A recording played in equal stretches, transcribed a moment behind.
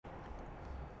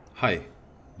Hi,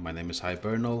 my name is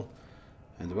Hibernal,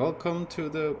 and welcome to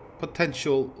the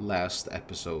potential last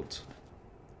episode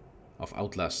of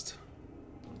Outlast.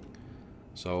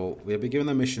 So, we have been given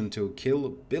a mission to kill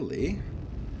Billy.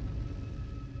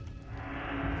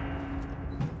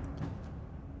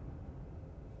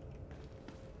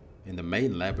 In the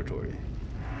main laboratory.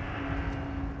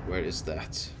 Where is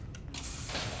that?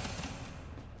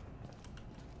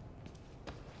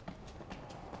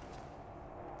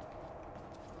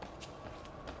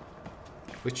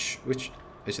 Which,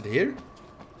 is it here?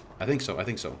 I think so.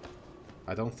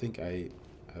 I don't think I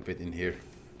have it in here.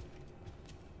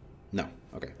 No,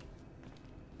 okay.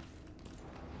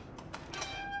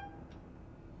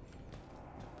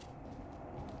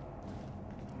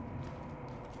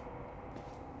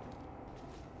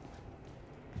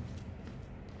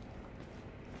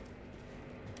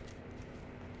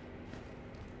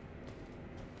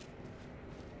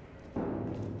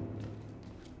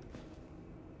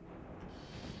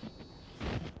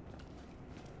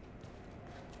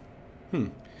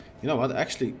 You know what,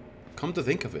 actually, come to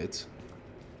think of it,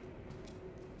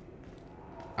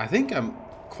 I think I'm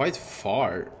quite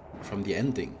far from the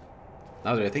ending,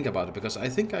 now that I think about it, because I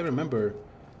think I remember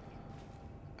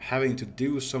having to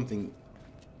do something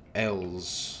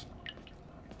else,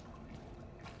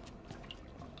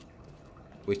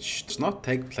 which does not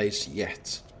take place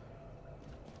yet.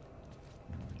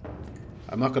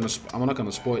 I'm not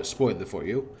gonna spoil it for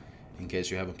you, in case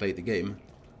you haven't played the game.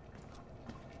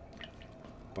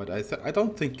 But I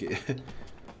don't think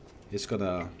it's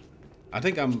gonna. I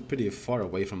think I'm pretty far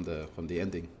away from the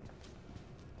ending.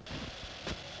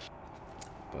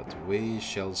 But we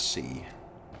shall see.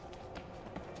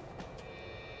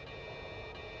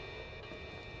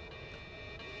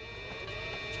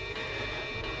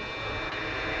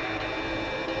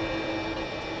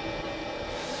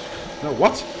 No,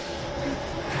 what?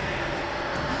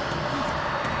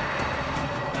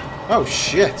 Oh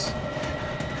shit!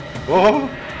 Whoa!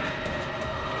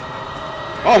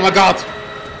 Oh my god!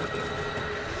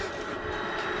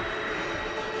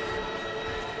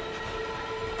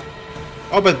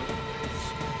 Open!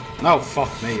 No,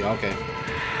 fuck me, okay.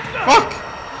 Fuck!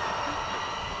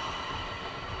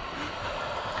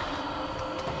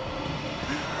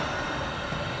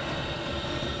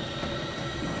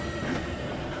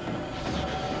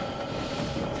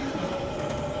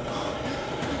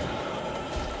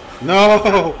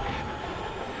 No!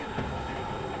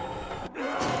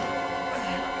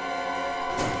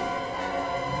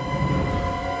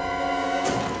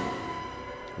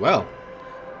 Well,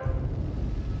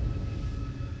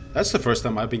 that's the first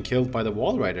time I've been killed by the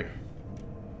wall rider.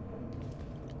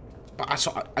 But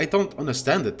I don't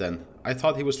understand it then. I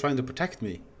thought he was trying to protect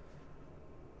me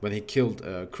when he killed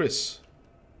Chris.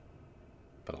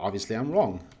 But obviously I'm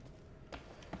wrong.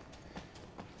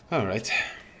 Alright.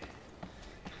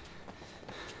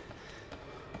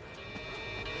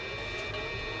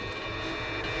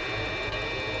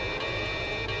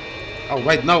 Oh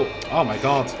wait, no! Oh my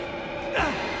god!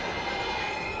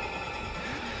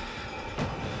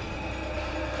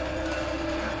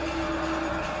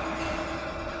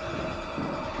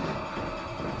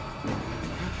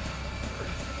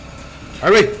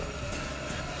 Hurry!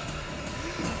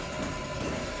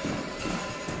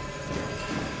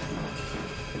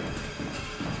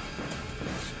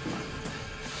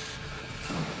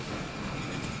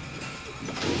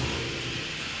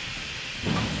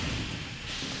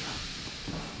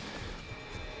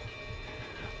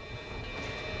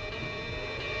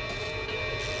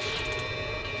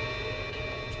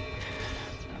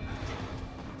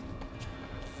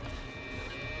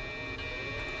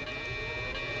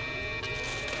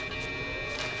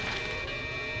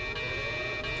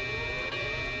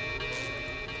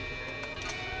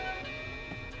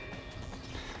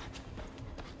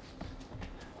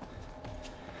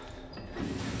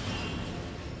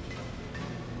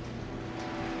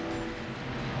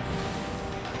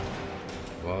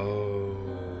 Whoa.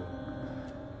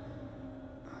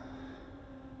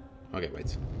 Okay,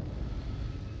 wait.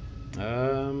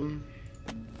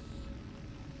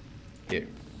 Here.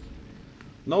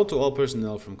 Note to all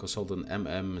personnel from Consultant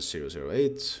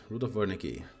MM008, Root of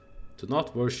Wernicke. Do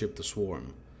not worship the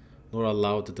swarm, nor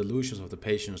allow the delusions of the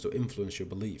patients to influence your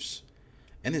beliefs.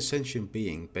 Any sentient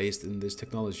being based in this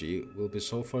technology will be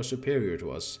so far superior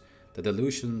to us that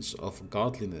delusions of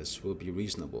godliness will be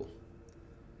reasonable.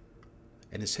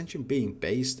 An sentient being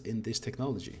based in this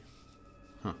technology.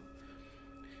 Huh.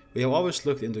 We have always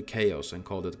looked into chaos and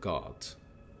called it God.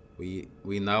 We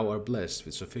now are blessed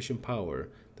with sufficient power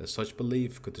that such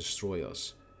belief could destroy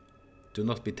us. Do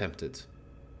not be tempted.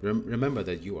 Remember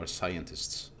that you are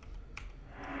scientists.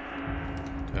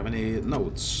 have any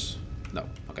notes? No.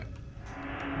 Okay.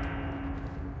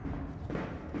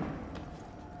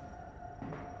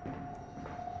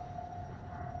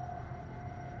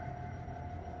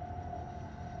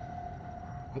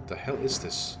 What the hell is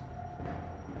this?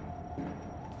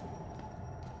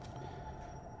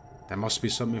 There must be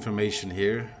some information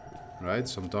here, right?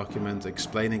 Some document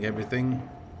explaining everything.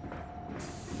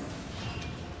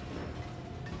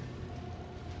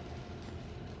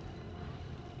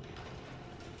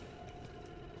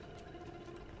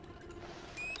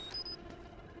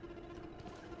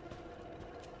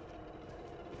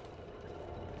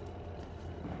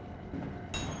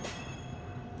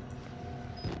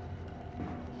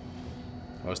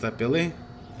 Oh, is that Billy?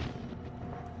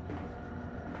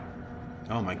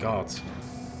 Oh my god.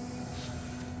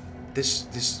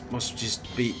 This must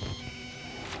just be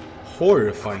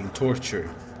horrifying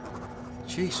torture.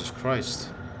 Jesus Christ.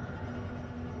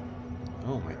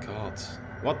 Oh my god.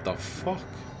 What the fuck?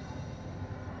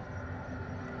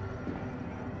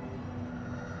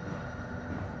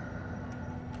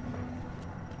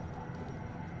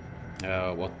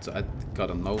 What? I got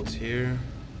a note here.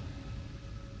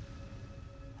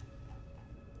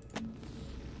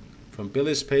 From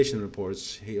Billy's patient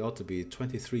reports, he ought to be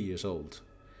 23 years old.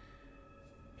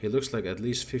 He looks like at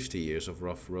least 50 years of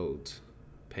rough road.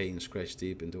 Pain scratched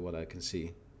deep into what I can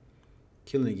see.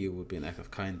 Killing you would be an act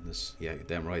of kindness. Yeah, you're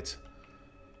damn right.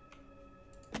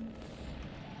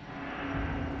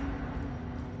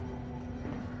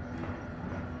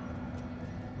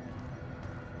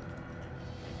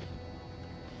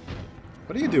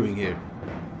 What are you doing here?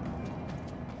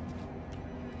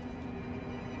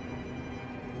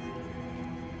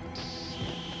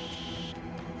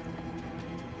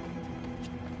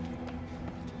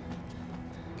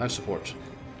 Life support.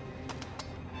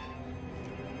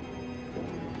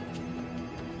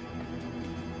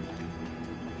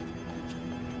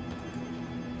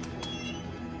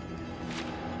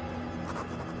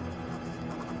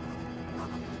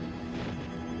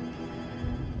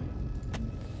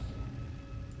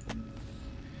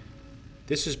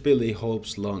 This is Billy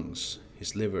Hope's lungs,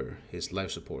 his liver, his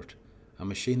life support. A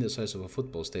machine the size of a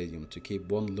football stadium to keep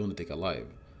one lunatic alive.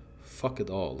 Fuck it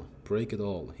all. Break it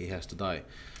all. He has to die.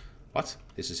 What?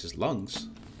 This is his lungs?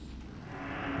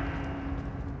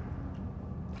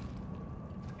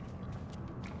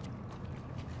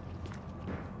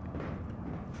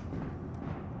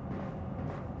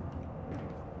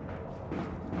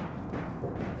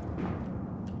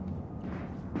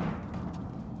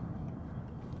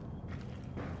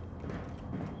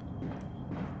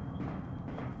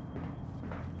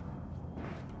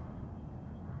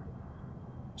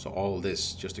 So all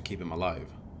this just to keep him alive.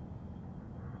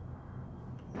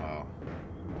 Wow.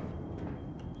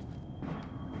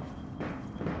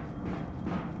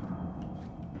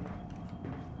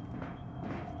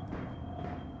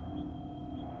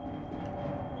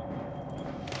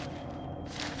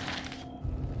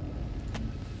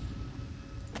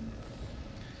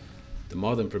 The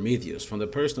modern Prometheus, from the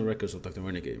personal records of Dr.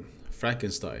 Wernicke.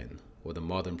 Frankenstein, or the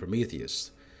modern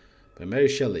Prometheus, by Mary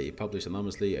Shelley, published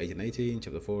anonymously 1818,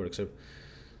 chapter 4, except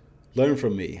learn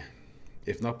from me,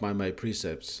 if not by my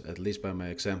precepts, at least by my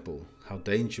example, how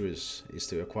dangerous is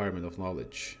the acquirement of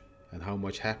knowledge, and how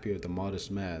much happier the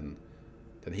modest man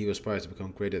than he who aspires to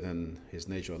become greater than his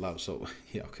nature allows. So,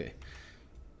 yeah, okay.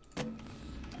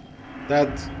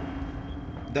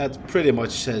 That pretty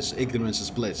much says ignorance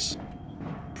is bliss.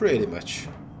 Pretty much.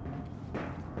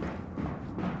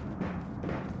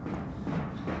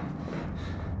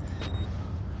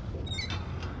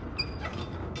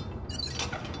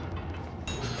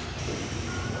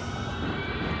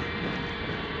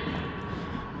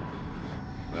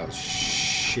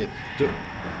 Shit, dude.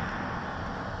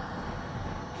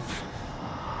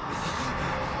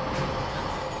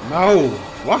 No!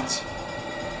 What?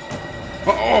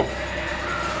 Oh!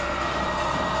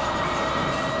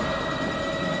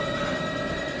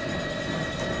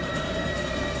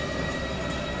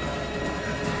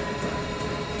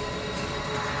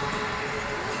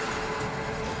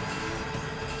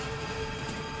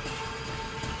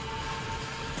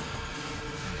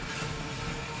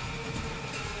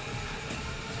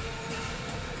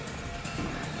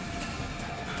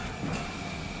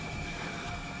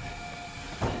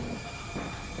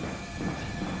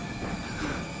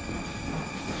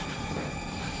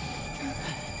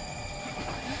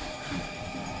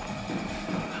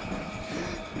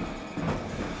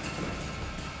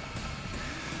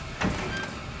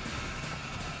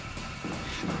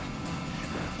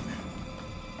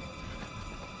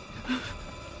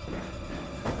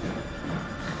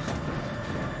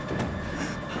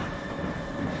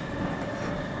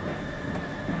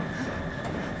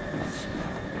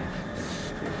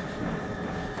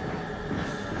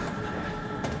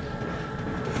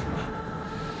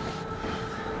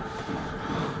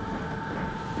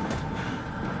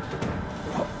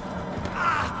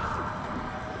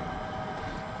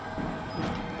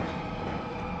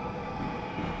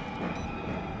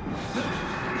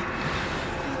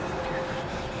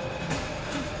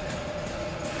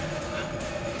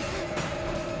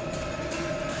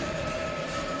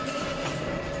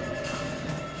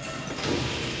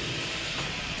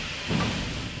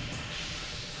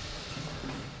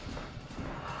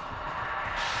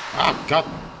 God.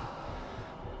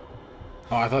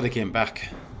 Oh, I thought he came back.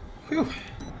 Whew.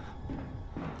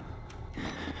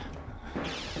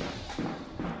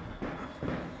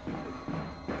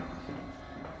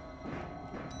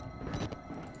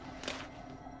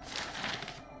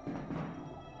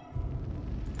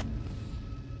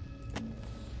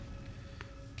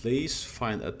 Please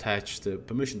find attached the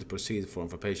permission to proceed form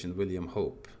for patient William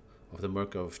Hope of the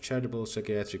Murkoff Charitable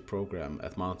Psychiatric Program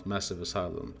at Mount Massive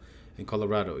Asylum in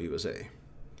Colorado, USA.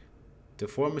 The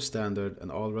form is standard and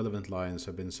all relevant lines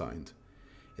have been signed.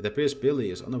 It appears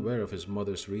Billy is unaware of his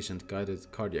mother's recent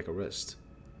guided cardiac arrest.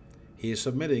 He is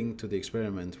submitting to the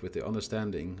experiment with the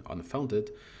understanding,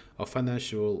 unfounded, of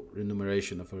financial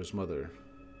remuneration for his mother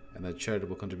and a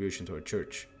charitable contribution to her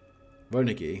church.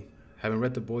 Wernicke, having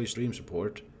read the boy's dream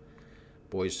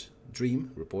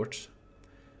reports,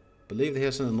 believe he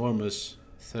has an enormous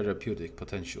therapeutic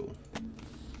potential.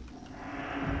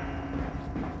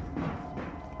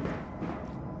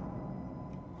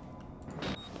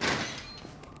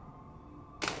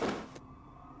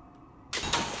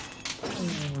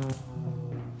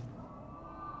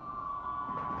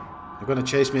 You're gonna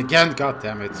chase me again? God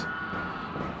damn it.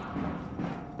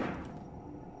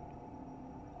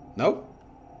 No?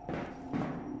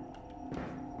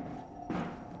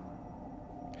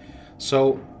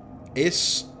 So,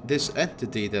 is this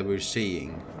entity that we're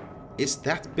seeing, is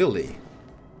that Billy?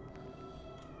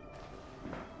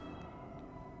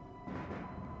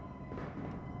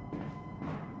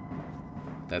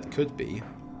 That could be.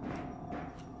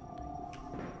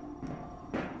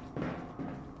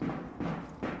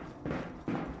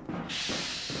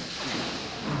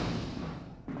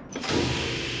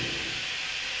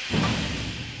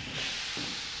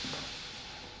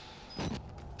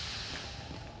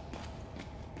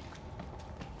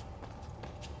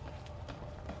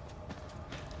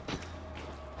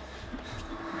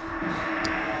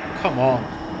 Come on.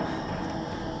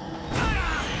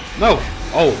 No!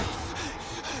 Oh!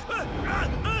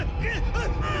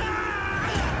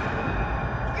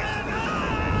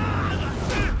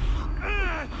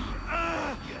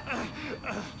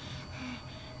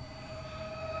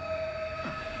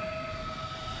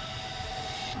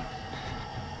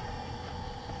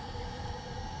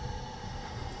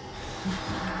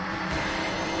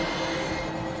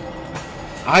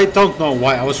 I don't know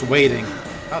why I was waiting.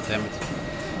 God damn it.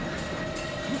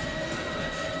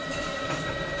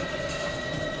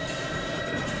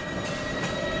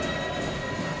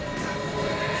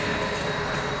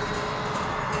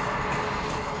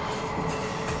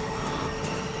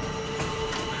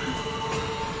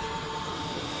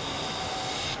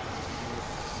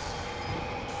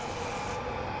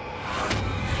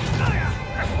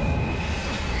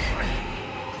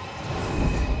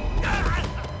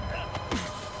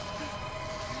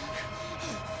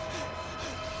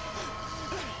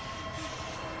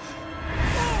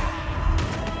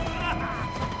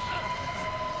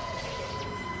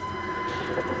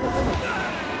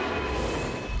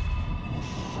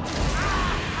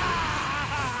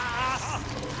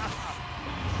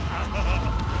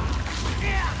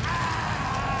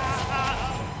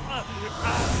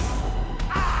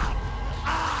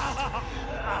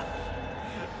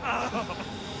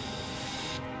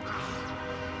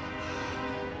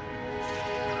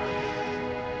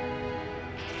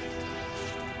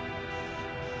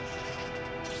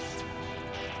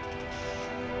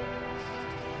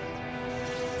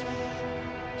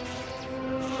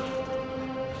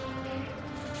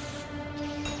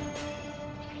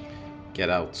 Get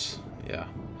out, yeah.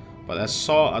 But I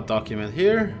saw a document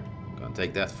here. Gonna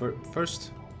take that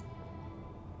first.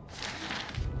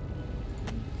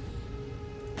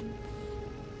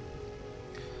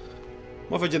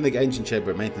 Morphogenic engine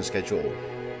chamber maintenance schedule.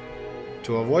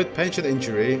 To avoid pension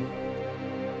injury.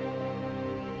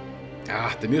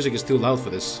 Ah, the music is too loud for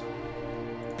this.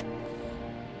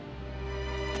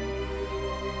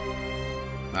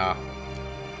 Ah.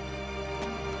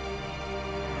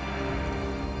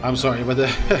 I'm sorry, but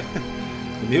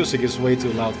the music is way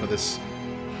too loud for this.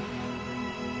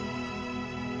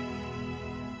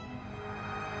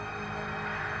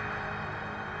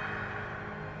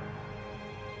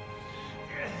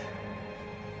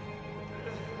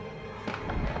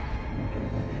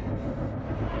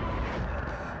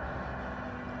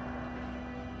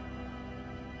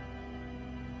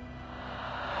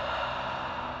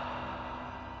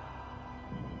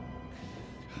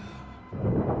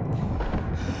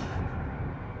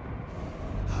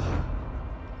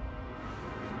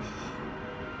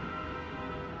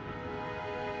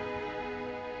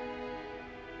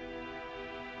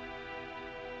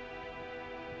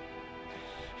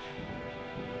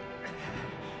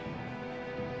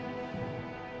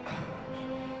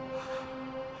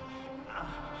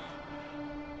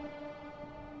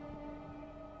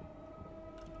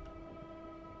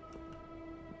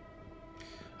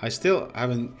 I still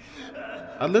having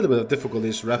a little bit of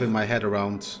difficulties wrapping my head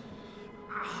around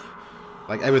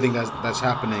like everything that's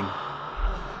happening.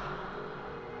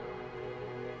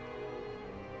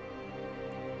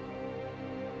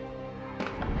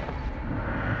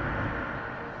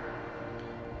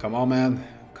 Come on, man.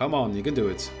 Come on, you can do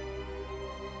it.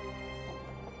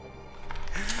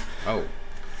 Oh.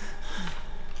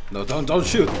 No, don't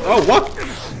shoot. Oh, what?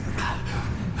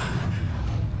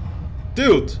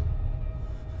 Dude.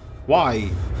 Why?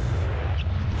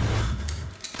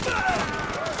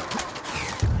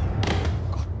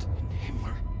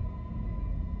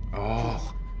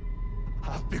 Oh.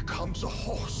 I've become the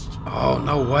host. Oh,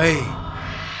 no way. Jesus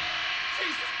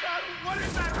God, what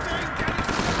is that thing?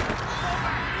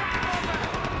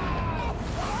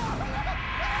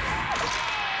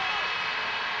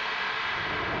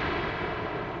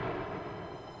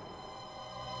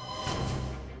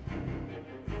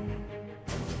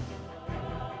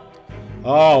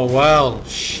 Oh, well,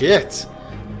 shit.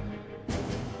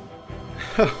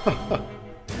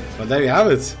 Well, there you have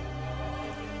it.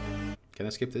 Can I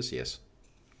skip this? Yes.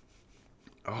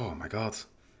 Oh my god.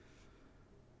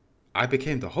 I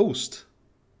became the host.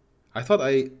 I thought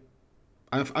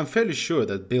I'm fairly sure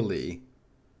that Billy,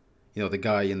 you know, the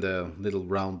guy in the little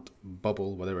round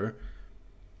bubble, whatever.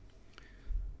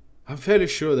 I'm fairly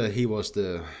sure that he was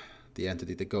the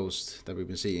entity, the ghost that we've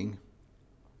been seeing.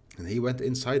 And he went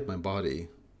inside my body,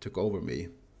 took over me.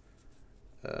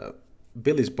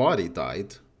 Billy's body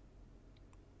died,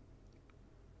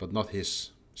 but not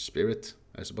his spirit,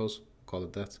 I suppose. Call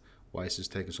it that. Why is this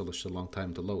taking such a long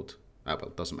time to load? Ah, well,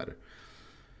 it doesn't matter.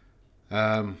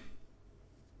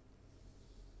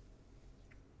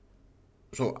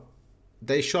 So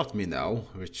they shot me now,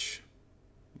 which,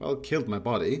 well, killed my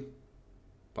body.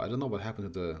 But I don't know what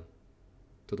happened to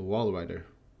the wall rider.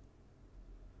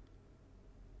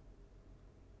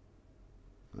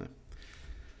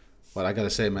 Well, I gotta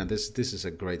say, man, this is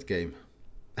a great game.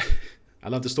 I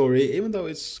love the story, even though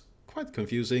it's quite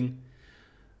confusing.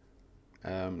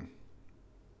 I'm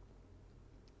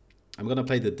gonna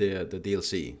play the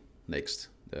DLC next,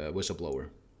 the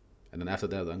Whistleblower, and then after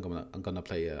that, I'm gonna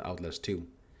play Outlast 2.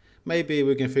 Maybe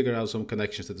we can figure out some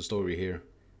connections to the story here,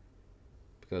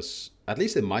 because at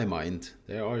least in my mind,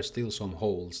 there are still some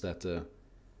holes that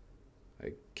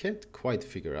I can't quite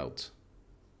figure out.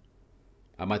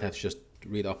 I might have to just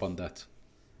read up on that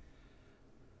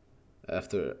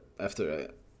after I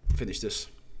finish this.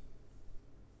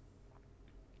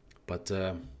 But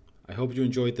I hope you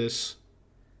enjoyed this.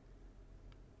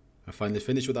 I finally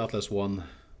finished with Outlast 1,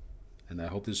 and I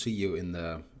hope to see you in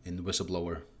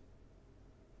Whistleblower.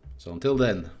 So until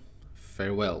then,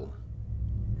 farewell.